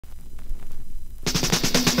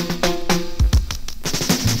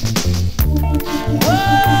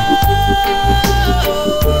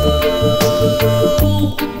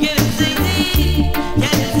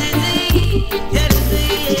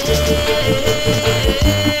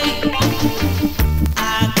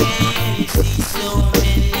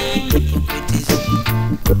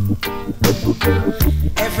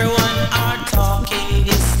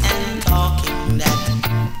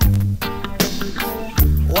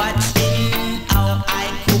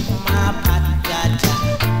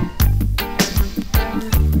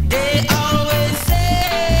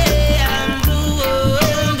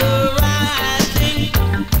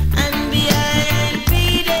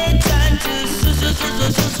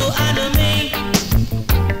so anime.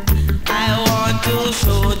 I want to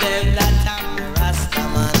show them that I'm a Rasta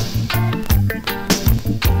man.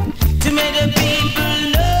 To make the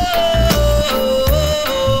people know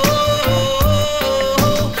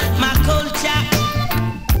my culture.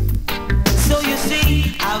 So you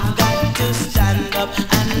see, I've got to stand up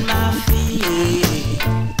on my feet.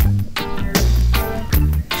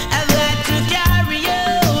 I've got to carry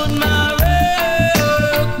out my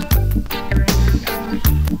work.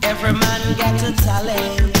 Every man got a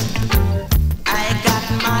talent. I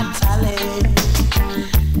got my talent.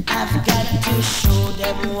 I've got to show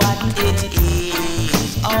them what it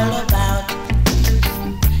is all about.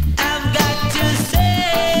 I've got to say,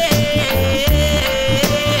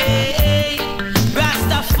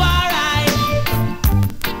 Rastafari.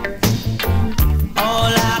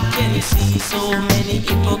 All I can see, so many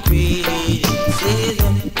hypocrites. Say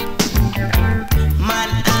them, man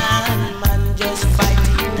and man just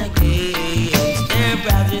fighting against their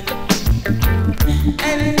brethren.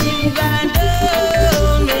 And if I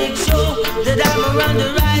don't make sure that I'm around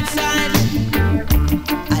the right side,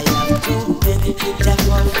 I have to beg Jah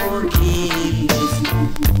for forgiveness.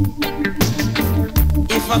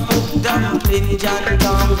 If I cook dumpling, John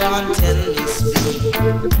gone tell me speak.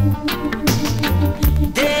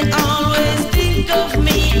 They always think of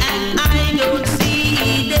me and I don't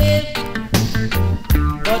see them.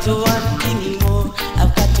 But one thing more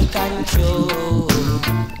I've got to control.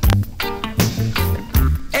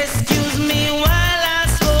 Excuse me while I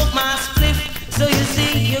smoke my spliff. So you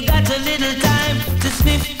see, you got a little time to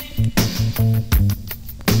sniff.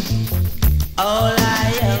 All I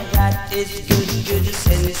have got is good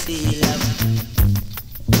sensei love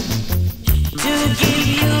to give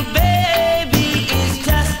you, baby. It's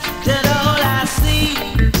just that all I see.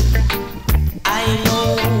 I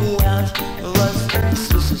know what was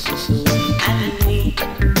so and me.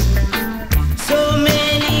 So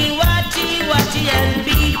many watchy and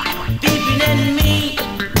peeping at me.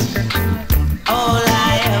 All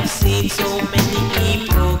I have seen, so many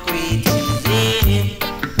hypocrites.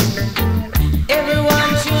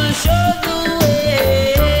 Everyone should show the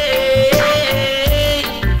way.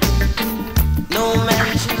 No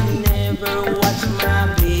man should never watch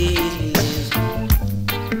my business.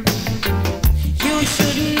 You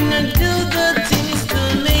shouldn't do the things to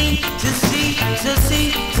me to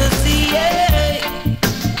see, yeah.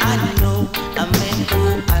 I know a man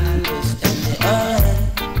who understands the earth.